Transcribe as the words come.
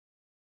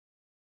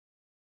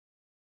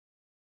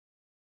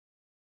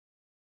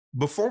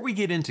Before we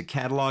get into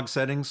catalog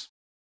settings,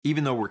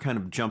 even though we're kind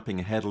of jumping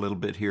ahead a little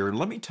bit here,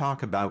 let me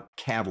talk about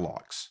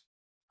catalogs.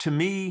 To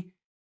me,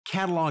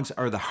 catalogs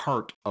are the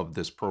heart of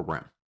this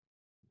program.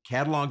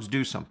 Catalogs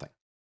do something.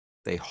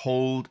 They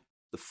hold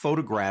the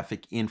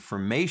photographic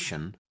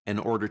information in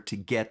order to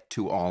get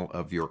to all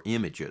of your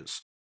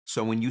images.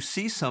 So when you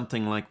see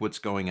something like what's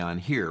going on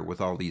here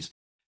with all these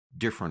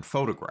different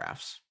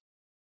photographs,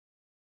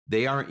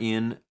 they are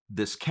in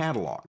this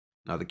catalog.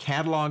 Now the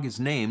catalog is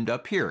named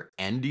up here,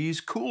 Andy's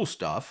Cool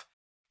Stuff,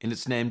 and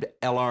it's named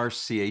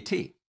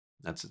LRCAT.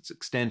 That's its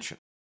extension.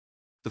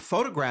 The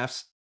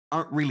photographs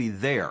aren't really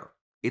there.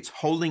 It's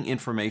holding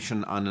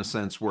information on a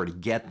sense where to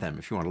get them,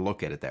 if you want to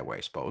look at it that way,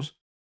 I suppose.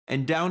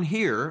 And down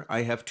here,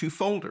 I have two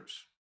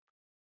folders.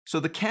 So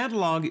the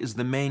catalog is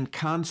the main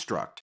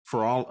construct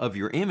for all of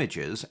your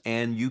images,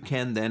 and you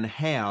can then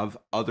have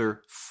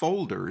other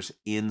folders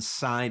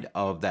inside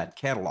of that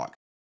catalog.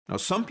 Now,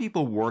 some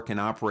people work and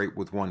operate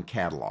with one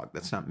catalog.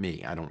 That's not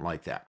me. I don't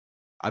like that.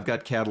 I've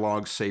got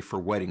catalogs, say, for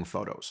wedding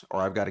photos,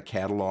 or I've got a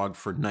catalog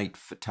for night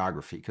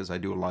photography because I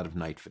do a lot of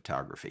night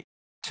photography.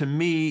 To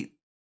me,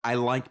 I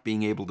like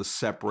being able to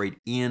separate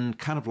in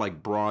kind of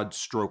like broad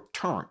stroke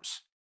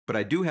terms. But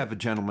I do have a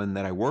gentleman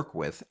that I work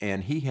with,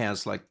 and he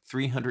has like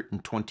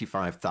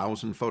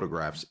 325,000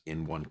 photographs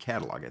in one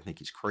catalog. I think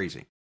he's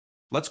crazy.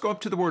 Let's go up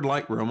to the word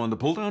Lightroom on the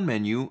pull-down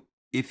menu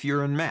if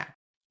you're in Mac.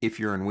 If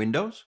you're in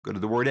Windows, go to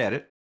the word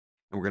Edit,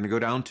 and we're going to go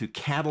down to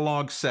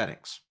Catalog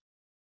Settings.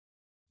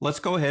 Let's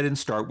go ahead and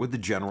start with the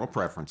general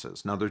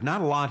preferences. Now, there's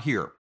not a lot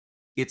here.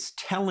 It's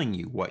telling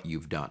you what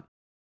you've done.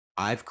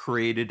 I've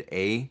created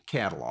a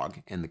catalog,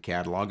 and the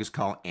catalog is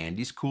called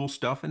Andy's Cool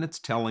Stuff, and it's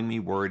telling me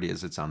where it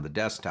is. It's on the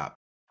desktop.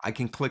 I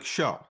can click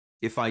Show.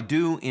 If I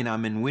do and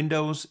I'm in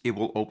Windows, it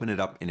will open it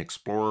up in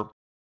Explorer.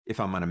 If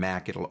I'm on a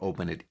Mac, it'll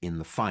open it in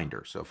the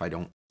Finder. So if I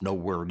don't know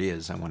where it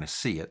is, I want to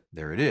see it.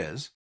 There it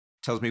is.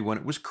 It tells me when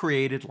it was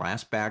created,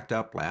 last backed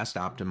up, last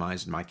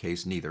optimized, in my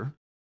case, neither,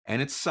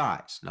 and its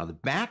size. Now the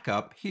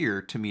backup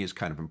here to me is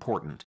kind of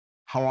important.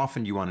 How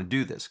often do you want to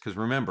do this? Because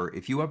remember,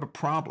 if you have a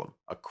problem,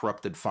 a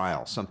corrupted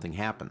file, something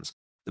happens,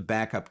 the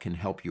backup can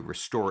help you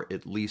restore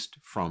at least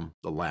from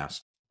the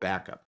last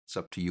backup. It's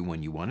up to you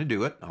when you want to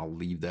do it. I'll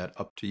leave that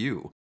up to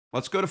you.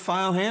 Let's go to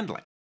File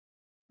Handling.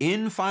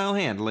 In File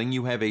Handling,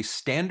 you have a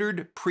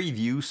standard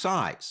preview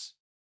size.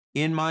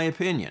 In my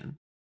opinion,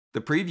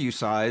 the preview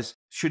size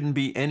shouldn't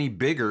be any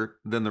bigger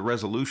than the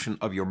resolution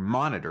of your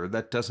monitor.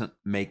 That doesn't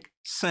make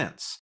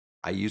sense.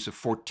 I use a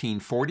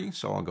 1440,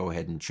 so I'll go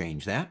ahead and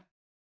change that.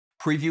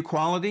 Preview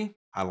quality,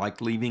 I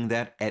like leaving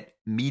that at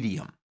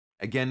medium.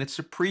 Again, it's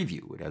a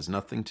preview. It has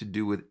nothing to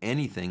do with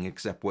anything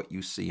except what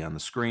you see on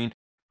the screen.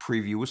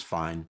 Preview is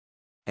fine.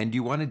 And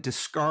you want to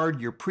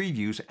discard your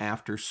previews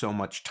after so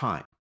much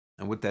time.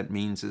 And what that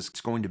means is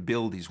it's going to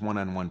build these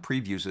one-on-one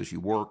previews as you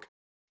work.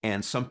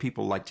 And some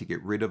people like to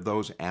get rid of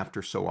those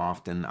after so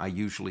often. I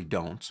usually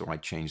don't, so I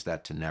change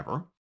that to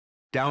never.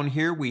 Down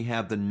here, we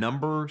have the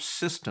number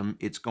system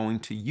it's going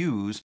to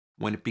use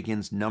when it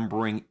begins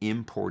numbering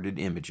imported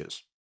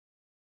images.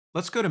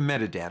 Let's go to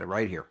metadata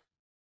right here.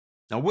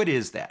 Now, what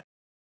is that?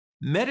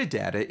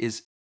 Metadata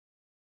is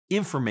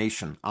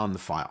information on the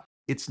file.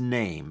 Its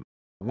name,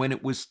 when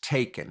it was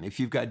taken. If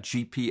you've got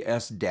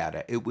GPS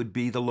data, it would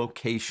be the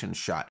location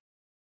shot.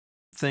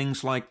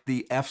 Things like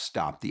the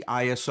f-stop, the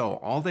ISO,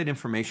 all that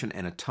information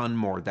and a ton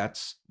more,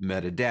 that's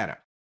metadata.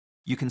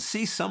 You can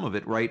see some of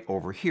it right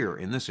over here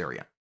in this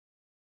area.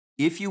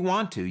 If you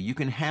want to, you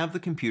can have the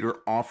computer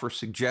offer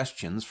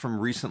suggestions from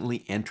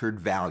recently entered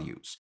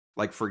values.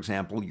 Like, for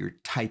example, you're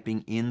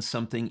typing in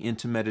something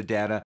into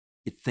metadata,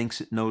 it thinks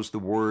it knows the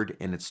word,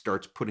 and it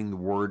starts putting the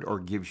word or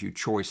gives you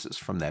choices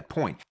from that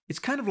point. It's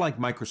kind of like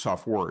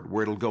Microsoft Word,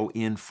 where it'll go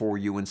in for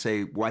you and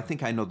say, well, I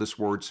think I know this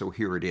word, so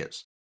here it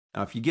is.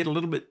 Now, if you get a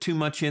little bit too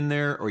much in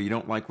there, or you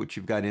don't like what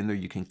you've got in there,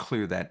 you can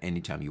clear that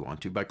anytime you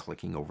want to by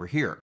clicking over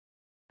here.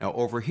 Now,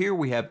 over here,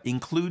 we have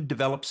Include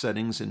Develop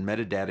Settings and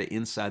Metadata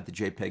inside the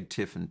JPEG,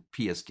 TIFF, and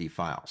PSD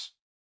files.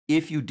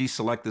 If you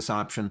deselect this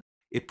option,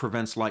 it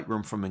prevents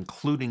Lightroom from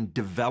including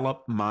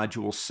develop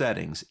module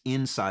settings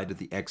inside of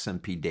the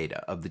XMP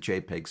data of the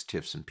JPEGs,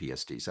 TIFFs, and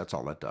PSDs. That's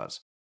all it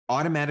does.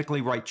 Automatically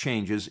write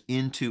changes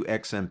into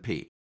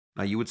XMP.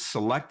 Now you would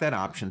select that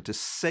option to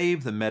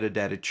save the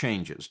metadata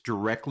changes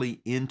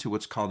directly into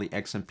what's called the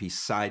XMP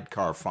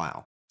sidecar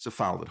file. It's a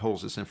file that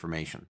holds this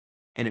information.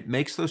 And it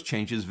makes those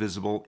changes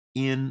visible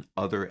in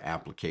other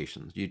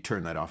applications. You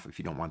turn that off if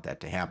you don't want that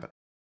to happen.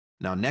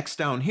 Now next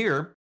down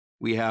here,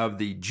 we have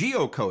the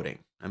geocoding.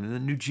 The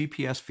new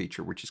GPS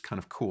feature, which is kind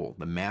of cool.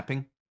 The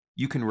mapping.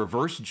 You can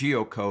reverse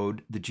geocode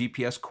the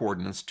GPS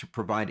coordinates to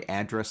provide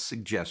address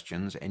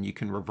suggestions, and you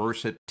can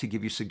reverse it to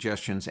give you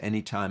suggestions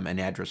anytime an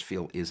address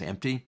field is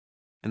empty.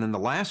 And then the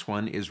last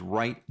one is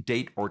write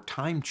date or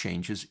time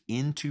changes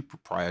into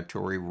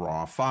proprietary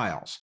raw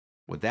files.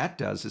 What that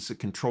does is it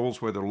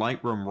controls whether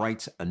Lightroom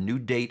writes a new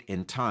date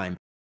and time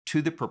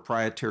to the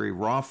proprietary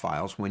raw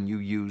files when you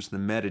use the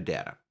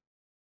metadata.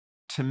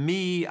 To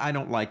me, I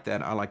don't like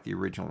that. I like the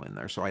original in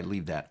there, so I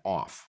leave that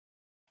off.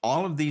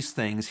 All of these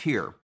things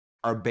here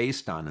are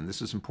based on, and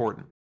this is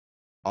important,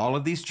 all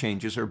of these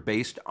changes are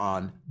based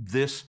on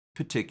this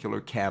particular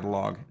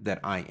catalog that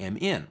I am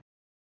in.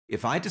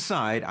 If I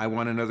decide I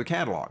want another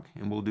catalog,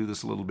 and we'll do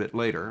this a little bit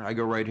later, I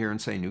go right here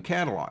and say New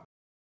Catalog.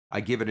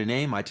 I give it a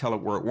name, I tell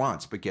it where it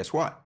wants, but guess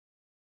what?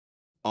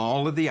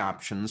 All of the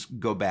options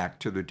go back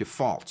to their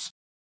defaults.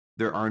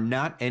 There are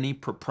not any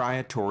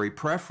proprietary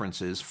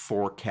preferences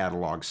for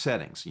catalog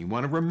settings. You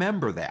want to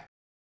remember that.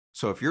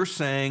 So if you're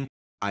saying,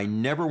 I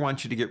never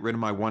want you to get rid of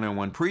my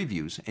one-on-one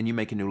previews, and you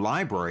make a new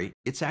library,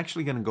 it's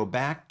actually going to go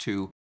back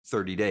to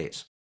 30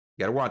 days.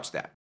 You got to watch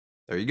that.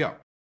 There you go.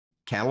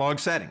 Catalog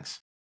settings.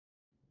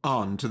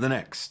 On to the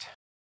next.